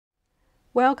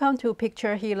Welcome to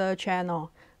Picture Healer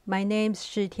channel. My name is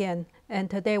Shitian, and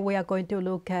today we are going to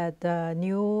look at the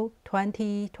new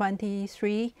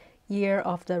 2023 Year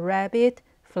of the Rabbit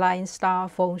Flying Star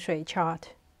Feng Shui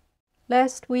chart.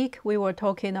 Last week we were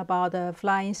talking about the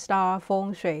Flying Star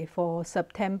Feng Shui for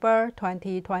September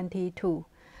 2022,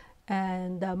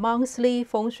 and the monthly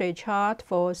Feng Shui chart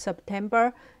for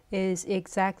September is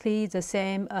exactly the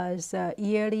same as the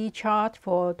yearly chart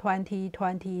for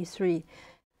 2023.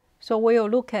 So we'll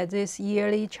look at this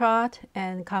yearly chart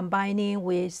and combining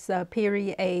with the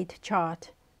period 8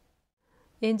 chart.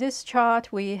 In this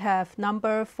chart, we have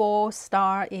number 4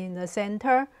 star in the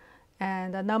center,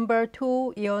 and the number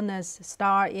 2 illness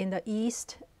star in the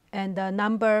east, and the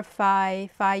number 5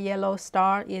 yellow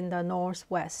star in the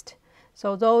northwest.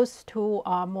 So those two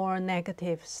are more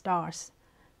negative stars.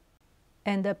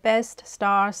 And the best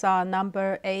stars are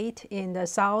number 8 in the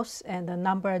south and the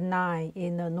number 9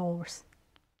 in the north.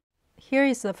 Here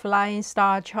is the Flying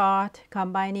Star chart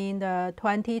combining the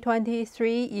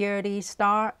 2023 yearly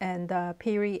star and the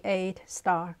period 8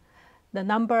 star. The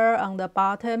number on the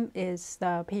bottom is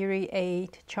the period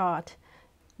 8 chart.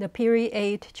 The period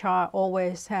 8 chart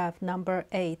always have number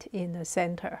 8 in the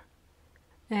center.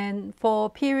 And for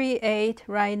period 8,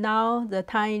 right now, the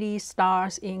tiny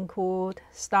stars include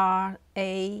star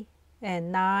A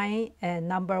and 9 and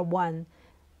number 1.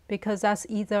 Because that's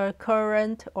either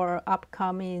current or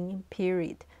upcoming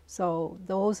period. So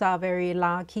those are very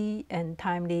lucky and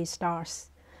timely stars.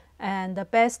 And the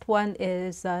best one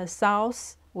is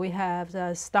south. We have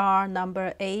the star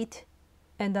number 8,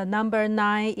 and the number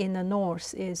 9 in the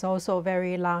north is also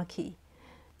very lucky.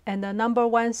 And the number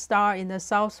 1 star in the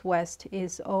southwest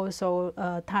is also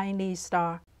a tiny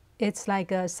star. It's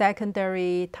like a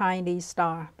secondary tiny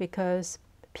star because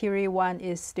period 1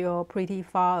 is still pretty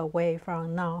far away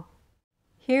from now.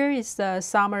 Here is the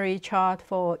summary chart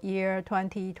for year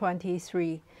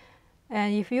 2023.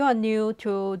 And if you are new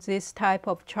to this type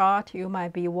of chart, you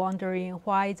might be wondering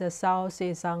why the south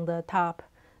is on the top.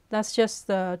 That's just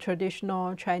the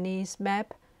traditional Chinese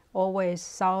map, always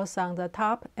south on the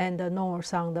top and the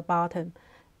north on the bottom.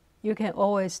 You can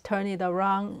always turn it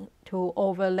around to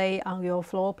overlay on your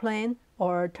floor plan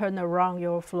or turn around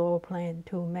your floor plan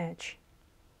to match.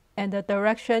 And the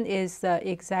direction is the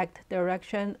exact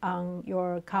direction on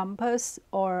your compass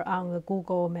or on the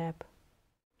Google map.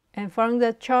 And from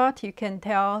the chart, you can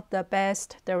tell the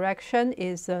best direction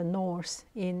is the north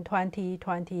in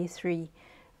 2023.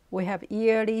 We have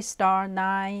yearly star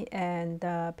 9 and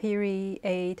period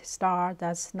 8 star,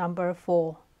 that's number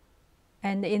 4.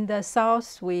 And in the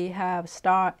south, we have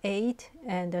star 8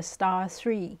 and the star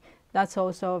 3. That's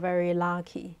also very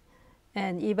lucky.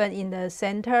 And even in the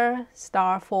center,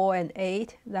 star 4 and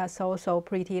 8, that's also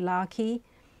pretty lucky.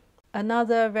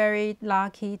 Another very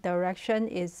lucky direction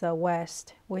is the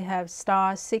west. We have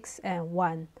star 6 and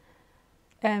 1.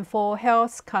 And for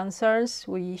health concerns,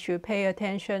 we should pay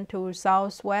attention to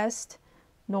southwest,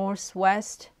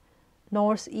 northwest,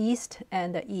 northeast,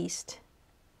 and the east.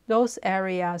 Those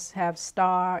areas have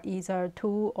star either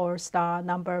 2 or star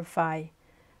number 5,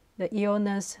 the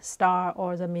illness star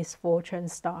or the misfortune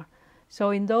star.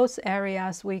 So in those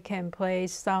areas, we can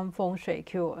place some Feng Shui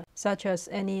cure, such as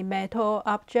any metal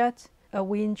object, a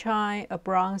wind chime, a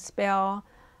bronze bell,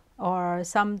 or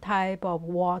some type of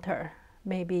water,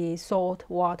 maybe salt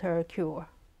water cure.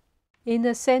 In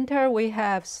the center, we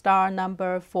have star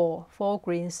number 4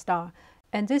 green star.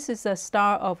 And this is a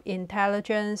star of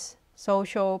intelligence,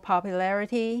 social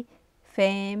popularity,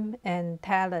 fame, and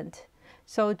talent.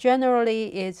 So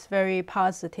generally, it's very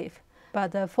positive.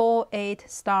 But the 4-8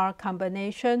 star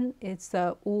combination, it's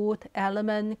the wood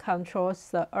element controls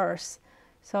the earth.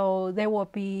 So there will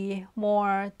be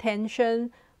more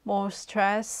tension, more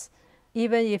stress.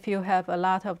 Even if you have a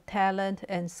lot of talent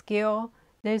and skill,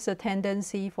 there's a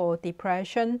tendency for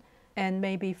depression and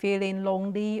maybe feeling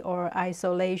lonely or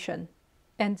isolation.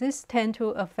 And this tends to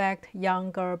affect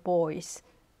younger boys.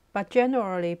 But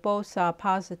generally, both are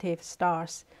positive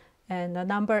stars. And the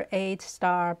number 8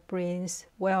 star brings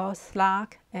wealth,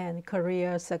 luck, and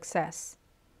career success.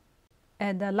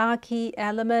 And the lucky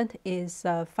element is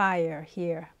fire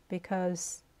here,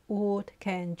 because wood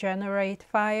can generate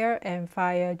fire and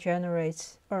fire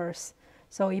generates earth.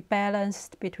 So it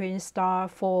balanced between star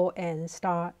 4 and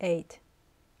star 8.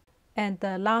 And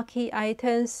the lucky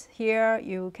items here,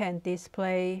 you can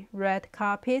display red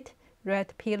carpet,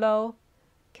 red pillow,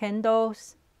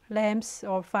 candles, lamps,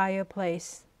 or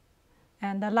fireplace.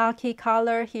 And the lucky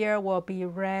color here will be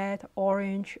red,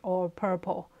 orange, or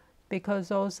purple, because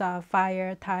those are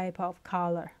fire type of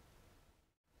color.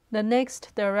 The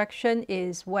next direction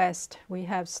is west. We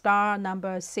have star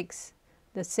number 6,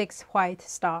 the 6th white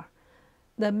star.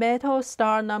 The metal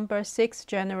star number 6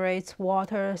 generates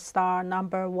water star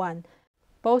number 1.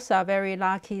 Both are very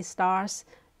lucky stars,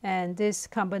 and this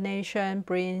combination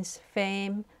brings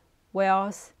fame,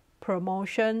 wealth,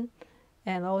 promotion,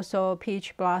 and also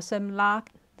peach blossom luck.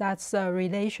 That's a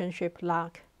relationship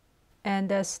luck. And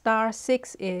the star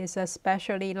 6 is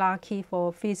especially lucky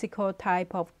for physical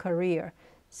type of career,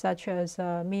 such as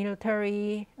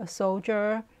military, a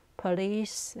soldier,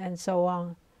 police, and so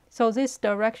on. So this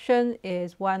direction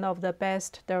is one of the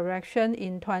best direction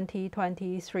in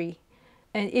 2023.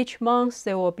 And each month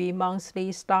there will be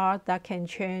monthly star that can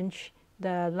change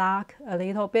the luck a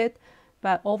little bit,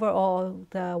 but overall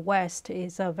the West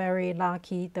is a very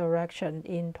lucky direction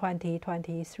in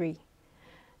 2023.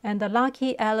 And the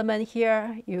lucky element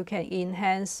here, you can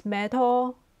enhance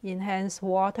metal, enhance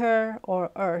water, or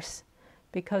earth,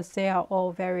 because they are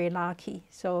all very lucky.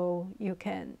 So you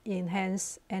can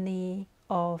enhance any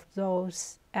of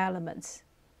those elements.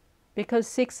 Because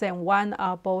 6 and 1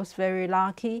 are both very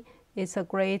lucky, it's a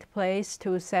great place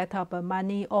to set up a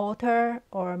money altar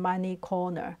or money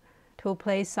corner to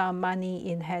place some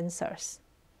money enhancers.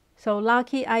 So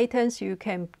lucky items you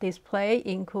can display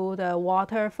include a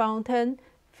water fountain,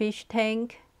 fish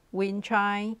tank, wind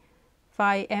chime,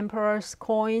 5 emperor's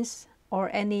coins or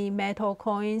any metal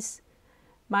coins,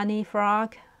 money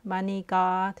frog, money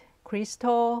god,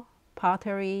 crystal,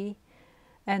 pottery,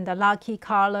 and the lucky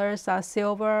colors are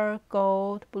silver,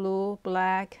 gold, blue,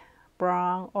 black,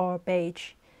 brown, or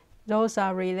beige. Those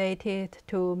are related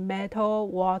to metal,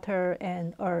 water,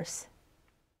 and earth.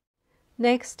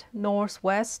 Next,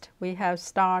 northwest, we have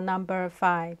star number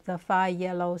 5, the 5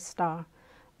 yellow star.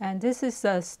 And this is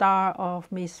a star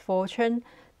of misfortune,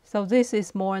 so this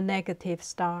is more negative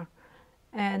star.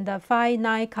 And the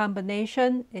 5-9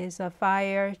 combination is a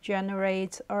fire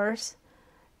generates earth,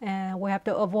 and we have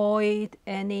to avoid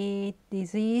any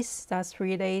disease that's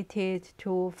related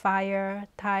to fire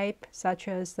type, such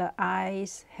as the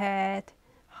eyes, head,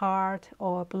 heart,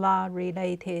 or blood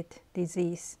related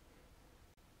disease.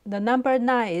 The number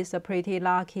 9 is a pretty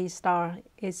lucky star.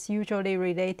 It's usually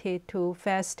related to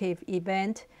festive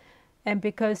event, and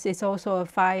because it's also a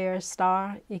fire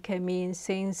star, it can mean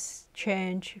things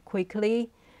change quickly.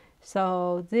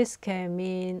 So this can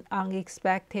mean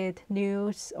unexpected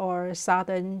news or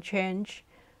sudden change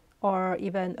or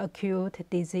even acute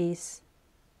disease.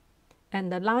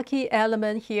 And the lucky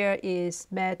element here is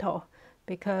metal,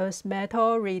 because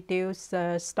metal reduces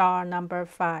the star number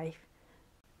 5.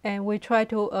 And we try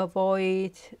to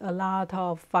avoid a lot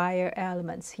of fire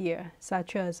elements here,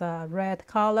 such as a red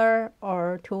color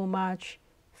or too much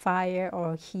fire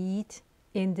or heat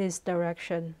in this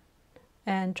direction.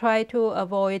 And try to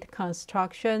avoid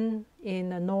construction in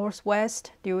the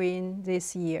northwest during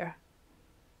this year.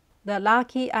 The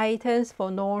lucky items for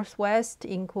northwest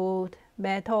include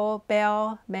metal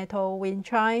bell, metal wind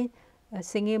chime, a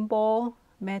singing bowl,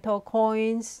 metal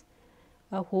coins,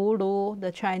 a hulu,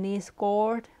 the Chinese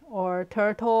gourd, or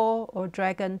turtle or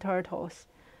dragon turtles.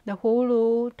 The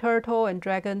hulu, turtle, and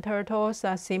dragon turtles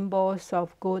are symbols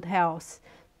of good health.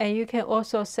 And you can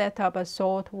also set up a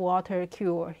salt water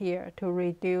cure here to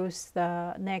reduce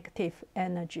the negative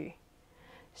energy.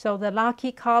 So the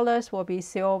lucky colors will be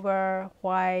silver,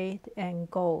 white, and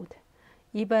gold.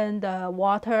 Even the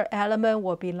water element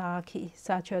will be lucky,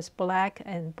 such as black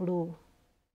and blue.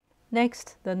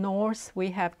 Next, the north,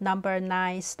 we have number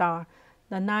 9 star.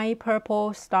 The 9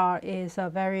 purple star is a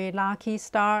very lucky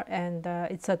star, and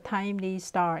it's a timely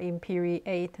star in period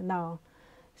 8 now.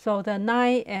 So the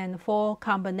 9 and 4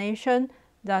 combination,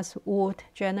 that's wood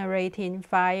generating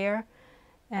fire,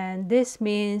 and this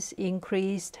means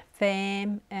increased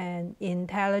fame and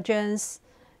intelligence,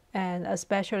 and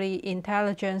especially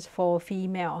intelligence for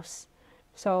females.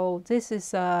 So this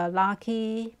is a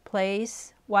lucky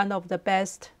place, one of the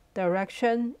best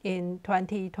direction in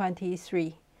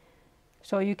 2023.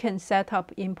 So you can set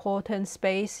up important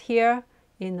space here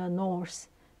in the north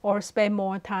or spend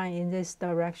more time in this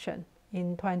direction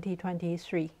in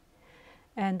 2023.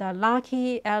 And the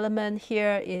lucky element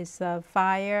here is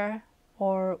fire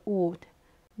or wood.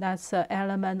 That's the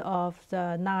element of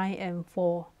the 9 and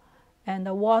 4. And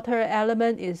the water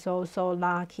element is also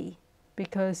lucky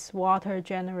because water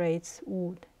generates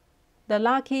wood. The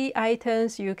lucky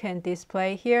items you can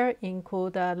display here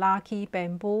include the lucky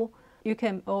bamboo. You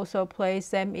can also place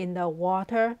them in the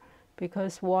water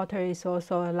because water is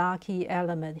also a lucky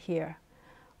element here.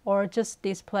 Or just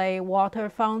display water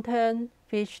fountain,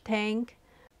 fish tank,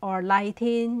 or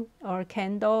lighting, or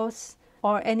candles,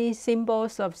 or any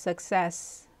symbols of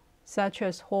success, such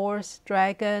as horse,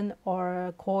 dragon,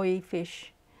 or koi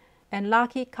fish. And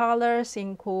lucky colors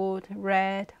include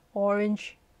red,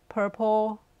 orange,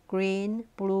 purple, green,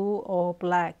 blue, or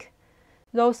black.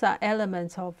 Those are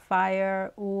elements of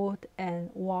fire, wood, and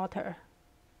water.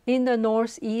 In the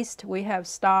northeast, we have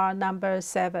star number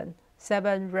 7,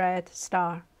 7 red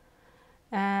star.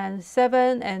 And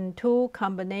 7 and 2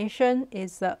 combination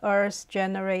is the earth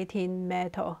generating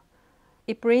metal.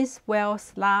 It brings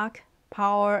wealth, luck,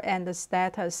 power, and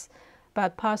status,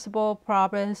 but possible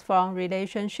problems from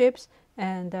relationships,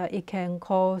 and it can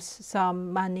cause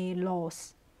some money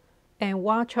loss. And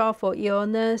watch out for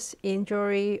illness,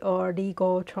 injury, or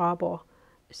legal trouble.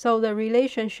 So the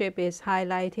relationship is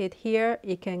highlighted here.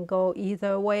 It can go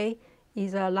either way,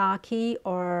 either lucky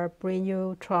or bring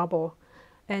you trouble.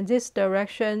 And this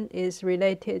direction is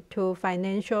related to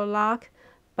financial luck,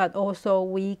 but also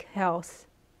weak health.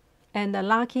 And the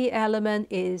lucky element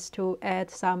is to add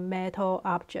some metal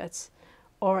objects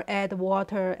or add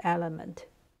water element.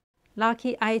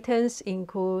 Lucky items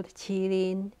include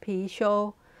qilin,貔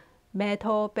貅,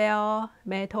 metal bell,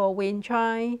 metal wind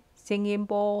chime, singing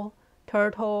bowl,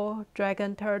 turtle,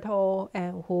 dragon turtle,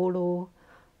 and hulu.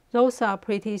 Those are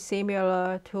pretty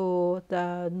similar to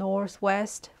the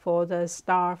northwest for the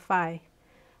star 5.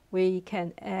 We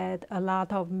can add a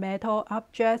lot of metal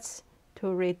objects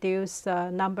to reduce the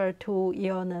number 2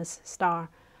 illness star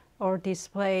or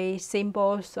display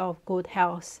symbols of good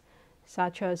health,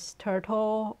 such as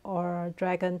turtle or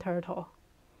dragon turtle.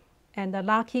 And the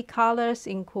lucky colors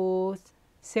include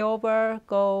silver,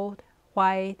 gold,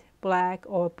 white, black,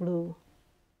 or blue.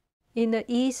 In the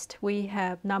east, we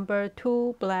have number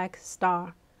 2 black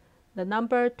star. The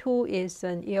number 2 is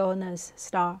an illness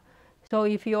star. So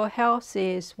if your health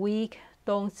is weak,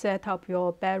 don't set up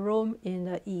your bedroom in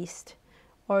the east,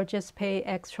 or just pay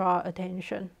extra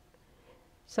attention.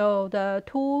 So the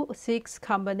 2-6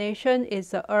 combination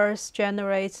is the earth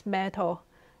generates metal,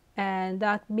 and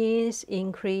that means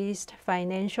increased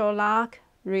financial luck,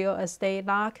 real estate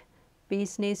luck,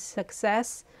 business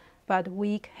success, but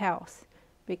weak health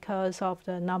because of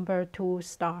the number 2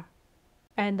 star.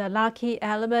 And the lucky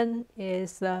element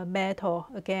is the metal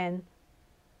again,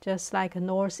 just like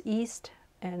northeast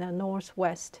and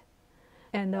northwest.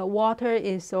 And the water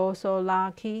is also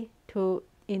lucky to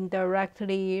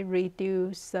indirectly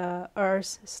reduce the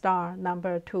earth star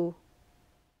number 2.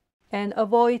 And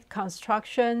avoid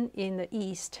construction in the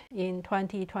east in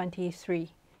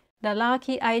 2023. The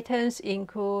lucky items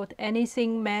include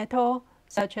anything metal,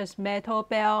 such as metal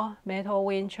bell, metal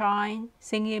wind chime,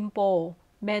 singing bowl,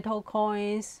 metal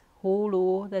coins,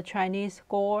 hulu, the Chinese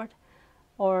gourd,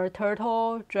 or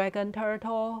turtle, dragon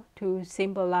turtle to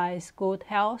symbolize good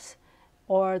health,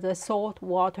 or the salt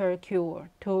water cure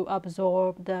to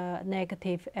absorb the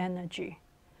negative energy.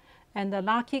 And the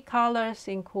lucky colors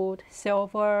include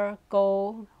silver,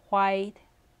 gold, white,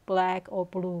 black, or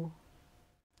blue.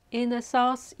 In the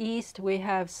southeast, we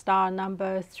have star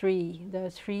number 3, the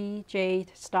 3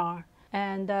 jade star.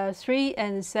 And the 3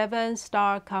 and 7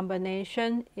 star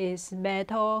combination is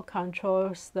metal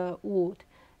controls the wood.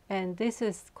 And this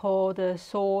is called the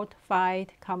sword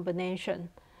fight combination.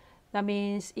 That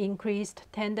means increased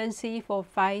tendency for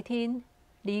fighting,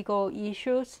 legal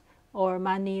issues, or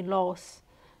money loss,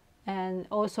 and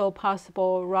also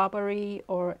possible robbery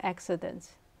or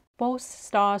accidents. Both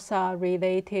stars are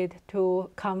related to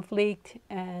conflict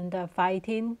and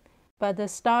fighting, but the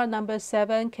star number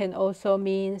 7 can also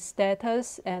mean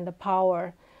status and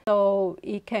power. So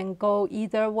it can go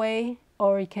either way,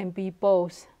 or it can be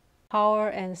both, power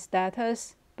and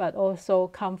status, but also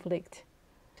conflict.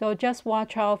 So just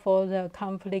watch out for the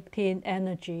conflicting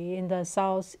energy in the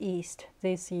southeast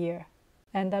this year.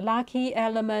 And the lucky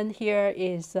element here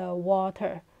is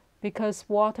water, because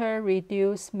water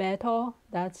reduces metal.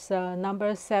 That's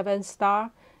number 7 star,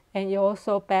 and you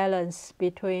also balance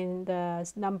between the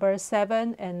number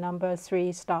 7 and number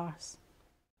 3 stars.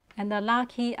 And the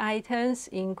lucky items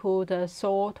include the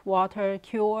salt water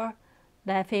cure,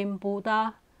 laughing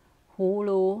Buddha,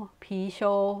 hulu, 貔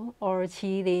貅, or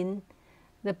qilin.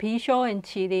 The 貔貅and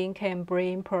qilin can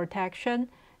bring protection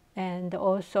and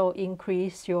also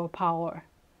increase your power.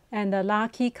 And the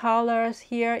lucky colors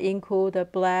here include the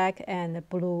black and the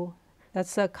blue.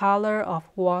 That's the color of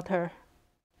water.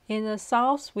 In the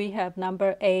south, we have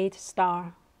number 8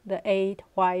 star, the 8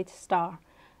 white star.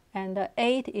 And the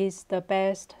 8 is the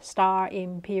best star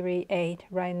in period 8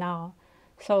 right now.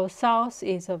 So south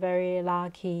is a very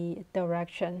lucky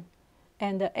direction.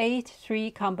 And the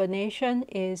 8-3 combination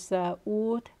is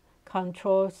wood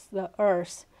controls the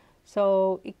earth.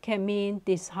 So it can mean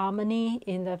disharmony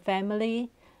in the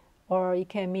family, or it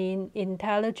can mean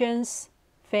intelligence,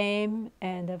 fame,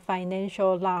 and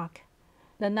financial luck.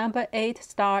 The number 8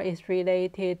 star is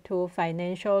related to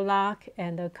financial luck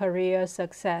and career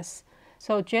success.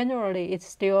 So generally, it's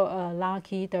still a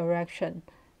lucky direction.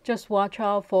 Just watch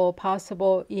out for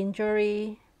possible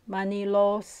injury, money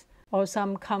loss, or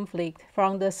some conflict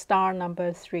from the star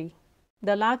number 3.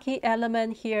 The lucky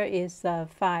element here is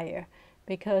fire,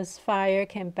 because fire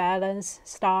can balance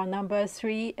star number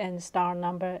 3 and star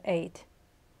number 8.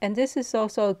 And this is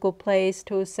also a good place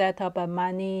to set up a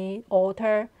money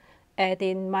altar, add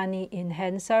in money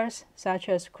enhancers such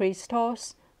as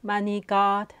crystals, money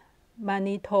god,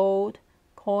 money toad,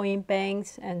 coin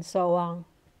banks, and so on.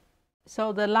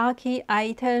 So the lucky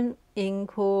item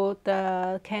include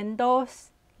the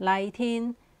candles,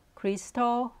 lighting,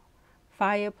 crystal,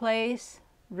 fireplace,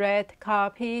 red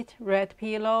carpet, red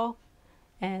pillow,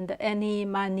 and any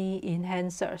money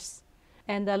enhancers.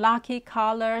 And the lucky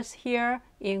colors here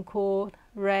include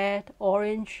red,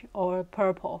 orange, or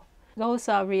purple. Those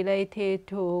are related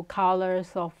to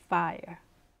colors of fire.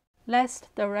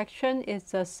 Last direction is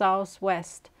the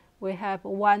southwest. We have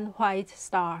one white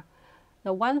star.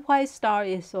 The one white star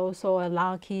is also a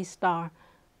lucky star,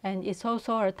 and it's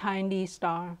also a tiny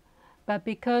star. But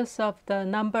because of the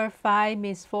number 5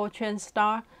 misfortune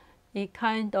star, it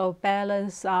kind of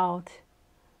balances out.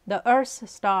 The Earth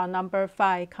star number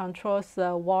 5 controls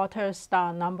the water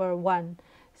star number 1,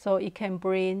 so it can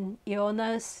bring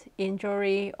illness,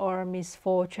 injury, or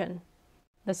misfortune.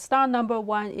 The star number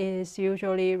 1 is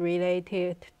usually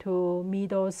related to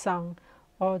middle sun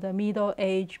or the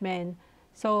middle-aged man,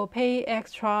 so pay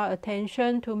extra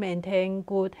attention to maintain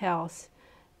good health.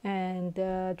 And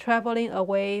traveling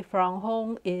away from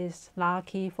home is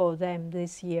lucky for them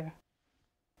this year.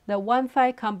 The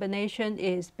 1-5 combination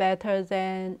is better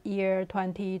than year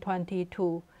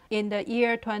 2022. In the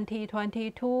year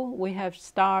 2022, we have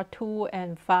star 2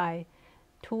 and 5,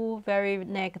 two very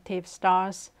negative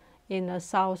stars in the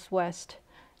southwest.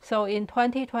 So in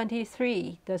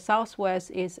 2023, the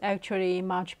southwest is actually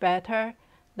much better.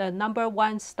 The number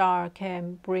 1 star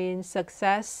can bring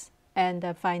success and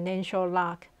financial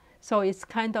luck. So it's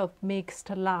kind of mixed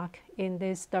luck in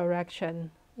this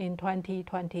direction in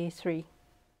 2023.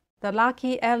 The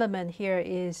lucky element here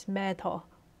is metal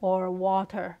or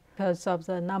water because of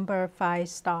the number 5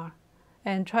 star.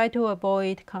 And try to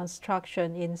avoid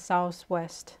construction in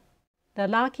southwest. The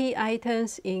lucky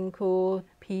items include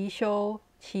piso,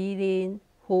 qilin,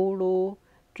 hulu,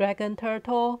 dragon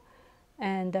turtle,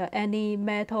 and any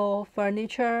metal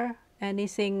furniture,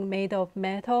 anything made of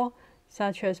metal,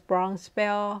 such as bronze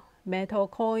bell, metal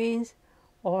coins,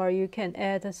 or you can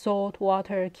add salt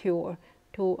water cure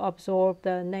to absorb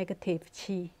the negative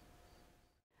qi.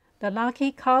 The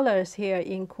lucky colors here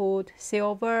include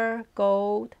silver,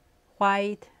 gold,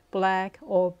 white, black,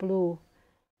 or blue.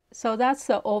 So that's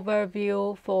the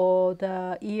overview for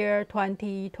the year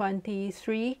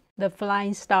 2023, the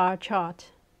Flying Star chart.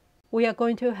 We are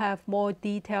going to have more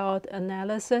detailed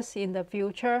analysis in the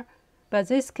future, but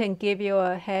this can give you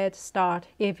a head start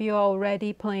if you are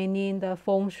already planning the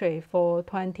Feng Shui for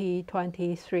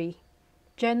 2023.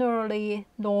 Generally,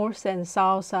 north and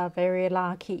south are very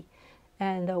lucky,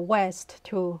 and the west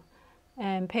too.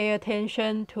 And pay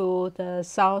attention to the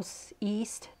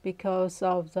southeast because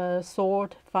of the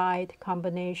sword fight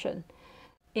combination.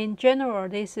 In general,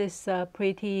 this is a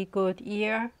pretty good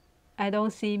year. I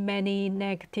don't see many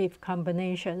negative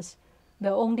combinations.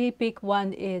 The only big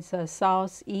one is the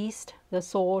southeast, the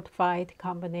sword fight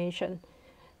combination.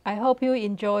 I hope you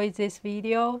enjoyed this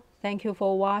video. Thank you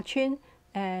for watching,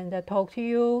 and talk to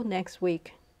you next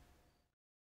week.